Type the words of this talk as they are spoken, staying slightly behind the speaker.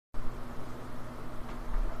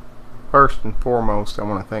First and foremost, I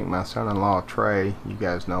want to thank my son-in-law Trey. You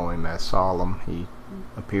guys know him as Solemn. He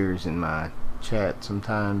appears in my chat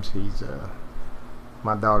sometimes. He's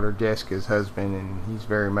my daughter Jessica's husband, and he's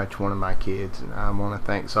very much one of my kids. And I want to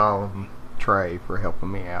thank Solemn Trey for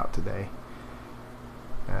helping me out today.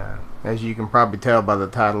 As you can probably tell by the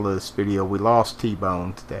title of this video, we lost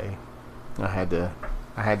T-Bone today. I had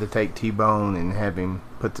to take T-Bone and have him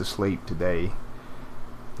put to sleep today.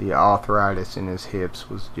 The arthritis in his hips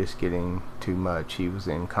was just getting too much. He was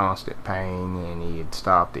in constant pain and he had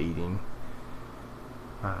stopped eating.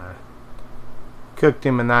 Cooked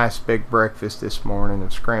him a nice big breakfast this morning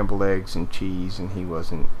of scrambled eggs and cheese, and he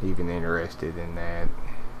wasn't even interested in that.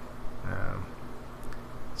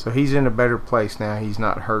 So he's in a better place now. He's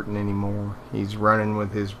not hurting anymore. He's running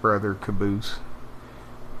with his brother Caboose,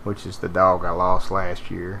 which is the dog I lost last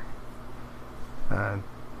year.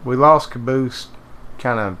 We lost Caboose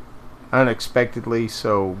kind of unexpectedly,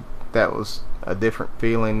 so that was a different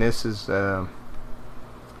feeling. This is I'm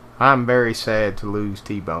very sad to lose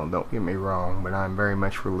T-Bone, don't get me wrong, but I'm very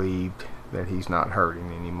much relieved that he's not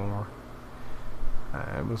hurting anymore.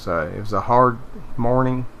 It was a hard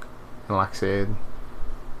morning, and like I said,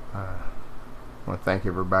 I want to thank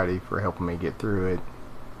everybody for helping me get through it,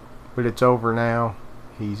 but it's over now.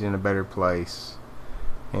 He's in a better place.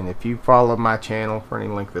 And if you follow my channel for any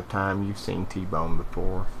length of time, you've seen T-Bone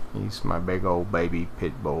before. He's my big old baby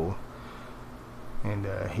pit bull, and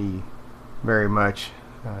he very much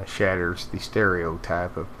shatters the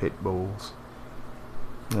stereotype of pit bulls.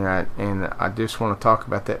 And I just want to talk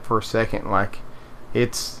about that for a second. Like,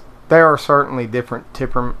 there are certainly different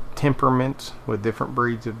temperaments with different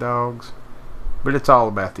breeds of dogs, but it's all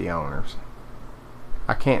about the owners.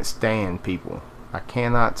 I can't stand people. I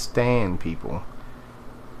cannot stand people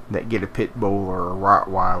that get a pit bull or a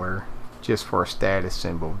Rottweiler just for a status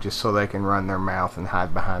symbol, just so they can run their mouth and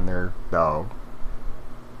hide behind their dog.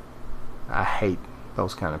 I hate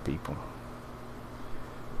those kind of people.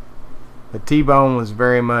 But T-Bone was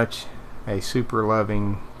very much a super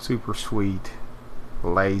loving, super sweet,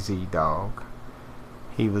 lazy dog.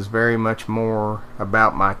 He was very much more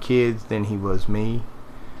about my kids than he was me,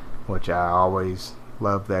 which I always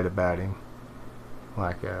loved that about him.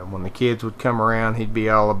 Like when the kids would come around, he'd be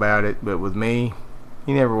all about it, but with me,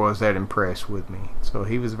 he never was that impressed with me. So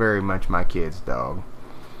he was very much my kid's dog.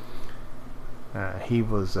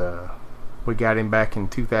 We got him back in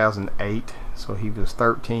 2008, so he was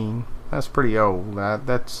 13. That's pretty old.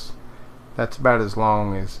 That's about as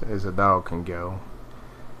long as a dog can go.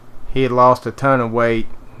 He had lost a ton of weight.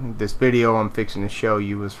 This video I'm fixing to show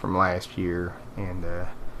you was from last year, and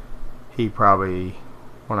he probably,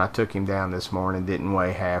 when I took him down this morning, didn't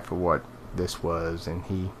weigh half of what this was, and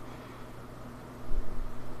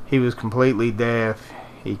he was completely deaf.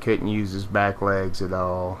 He couldn't use his back legs at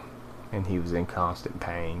all, and he was in constant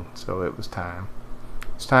pain. So it was time.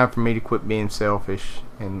 It's time for me to quit being selfish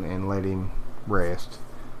and let him rest,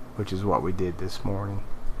 which is what we did this morning.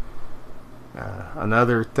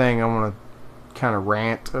 Another thing I want to kind of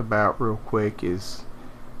rant about real quick is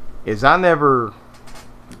I never,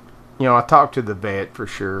 I talked to the vet for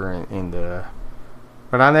sure,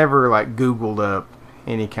 but I never like Googled up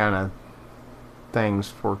any kind of things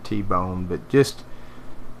for T-Bone, but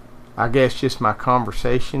I guess just my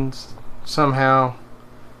conversations somehow,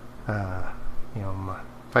 my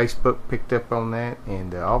Facebook picked up on that,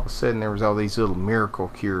 and all of a sudden there was all these little miracle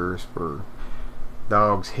cures for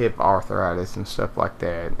dogs' hip arthritis and stuff like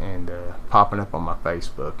that, and popping up on my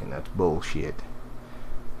Facebook, and that's bullshit.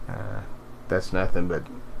 That's nothing but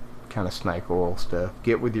kind of snake oil stuff.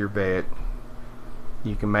 Get with your vet.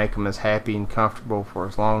 You can make them as happy and comfortable for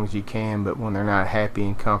as long as you can, but when they're not happy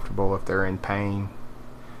and comfortable, if they're in pain,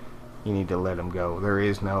 you need to let them go. There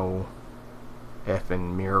is no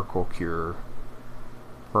effing miracle cure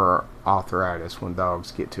for arthritis when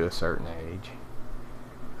dogs get to a certain age,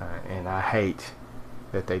 and I hate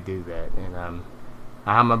that they do that. And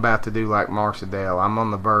I'm about to do like Marcedale. I'm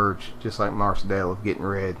on the verge, just like Marcedale, of getting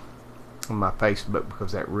rid on my Facebook,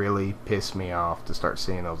 because that really pissed me off to start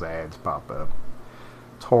seeing those ads pop up.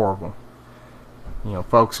 It's horrible.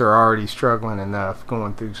 Folks are already struggling enough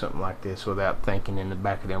going through something like this without thinking in the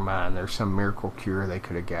back of their mind there's some miracle cure they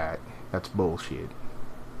could have got. That's bullshit.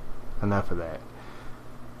 Enough of that.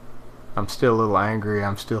 I'm still a little angry.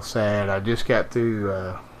 I'm still sad. I just got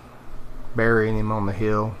through burying him on the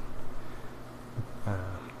hill.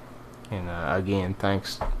 And again,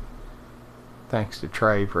 thanks to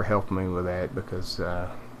Trey for helping me with that, because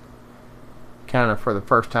kind of for the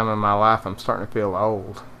first time in my life I'm starting to feel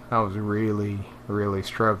old. I was really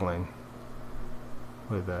struggling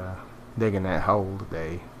with digging that hole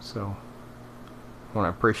today. So want to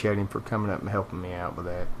appreciate him for coming up and helping me out with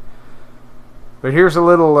that. But here's a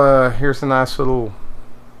nice little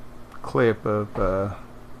clip of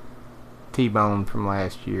T-Bone from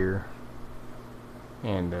last year,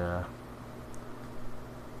 and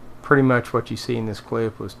pretty much what you see in this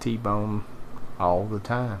clip was T-Bone all the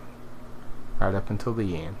time, right up until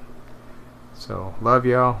the end. So love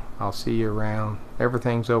y'all. I'll see you around.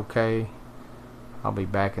 Everything's okay. I'll be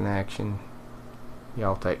back in action.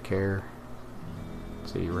 Y'all take care.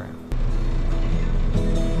 See you around.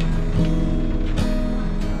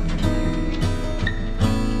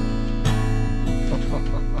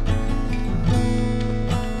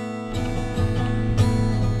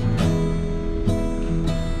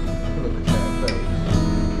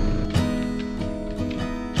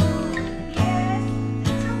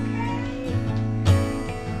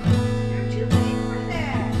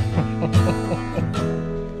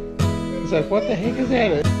 It's like, what the heck is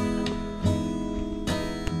that?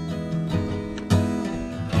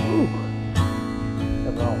 Ooh.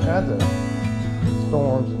 Having all kinds of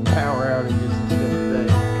storms and power outages and